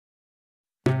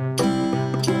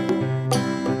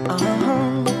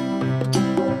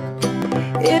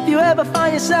ever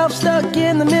find yourself stuck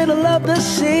in the middle of the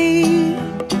sea,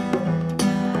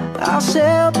 I'll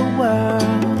sail the world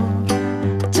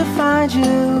to find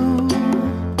you.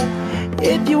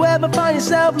 If you ever find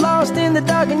yourself lost in the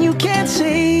dark and you can't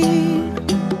see,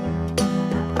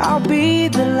 I'll be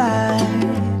the light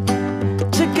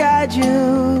to guide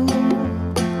you.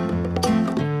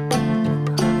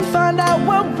 Find out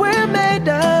what we're made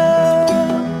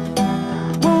of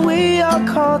when we are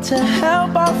called to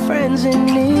help our friends in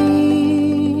need.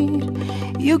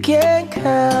 You can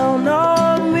count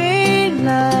on me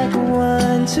like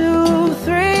 1, 2,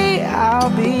 3,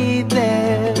 I'll be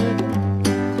there.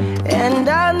 And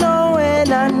I know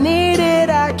when I need it,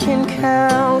 I can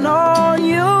count on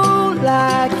you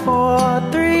like 4,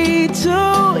 3, 2,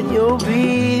 and you'll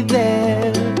be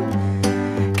there.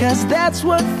 'Cause that's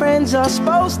what friends are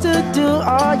supposed to do,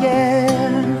 oh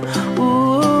yeah.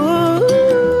 Ooh,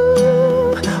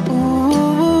 ooh,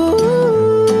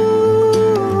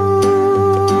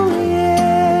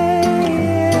 yeah,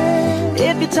 yeah.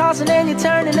 If you're tossing and you're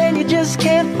turning and you just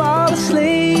can't fall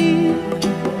asleep,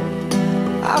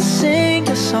 I'll sing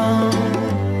a song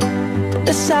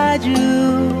beside you.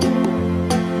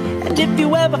 And if you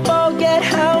ever forget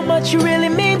how much you really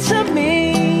mean to me,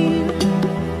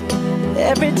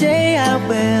 every day I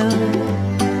will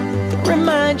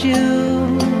remind you.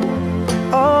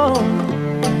 Oh,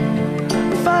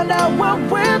 find out what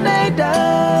we're made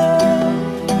of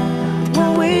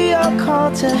when we are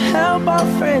called to help our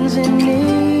friends in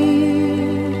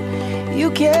need. You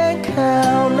can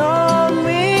count on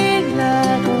me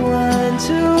like 1,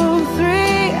 2,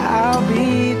 3, I'll be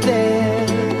there.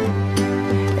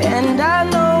 And I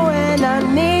know when I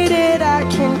need it, I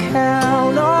can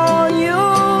count on you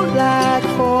like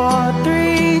 4,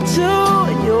 3, 2,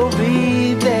 and you'll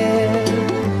be there.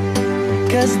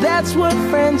 'Cause that's what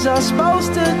friends are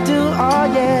supposed to do, oh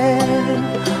yeah.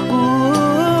 Ooh,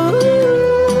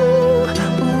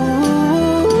 ooh,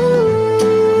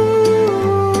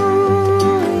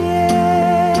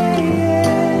 yeah,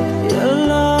 yeah.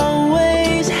 You'll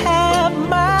always have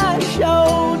my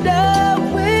shoulder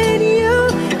when you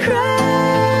cry.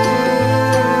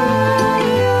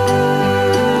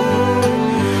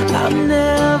 I'll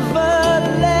never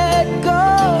let go,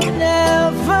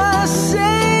 never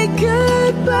say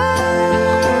goodbye.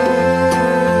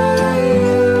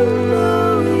 You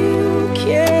know you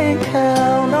can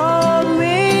count on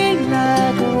me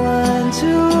like 1,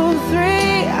 2,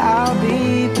 3, I'll be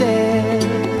there.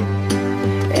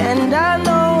 And I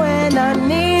know when I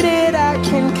need it, I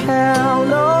can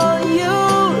count on you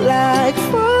like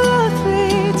 4,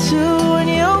 3, 2, and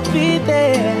you'll be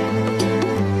there.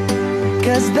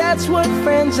 'Cause that's what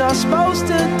friends are supposed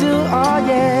to do, oh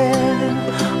yeah.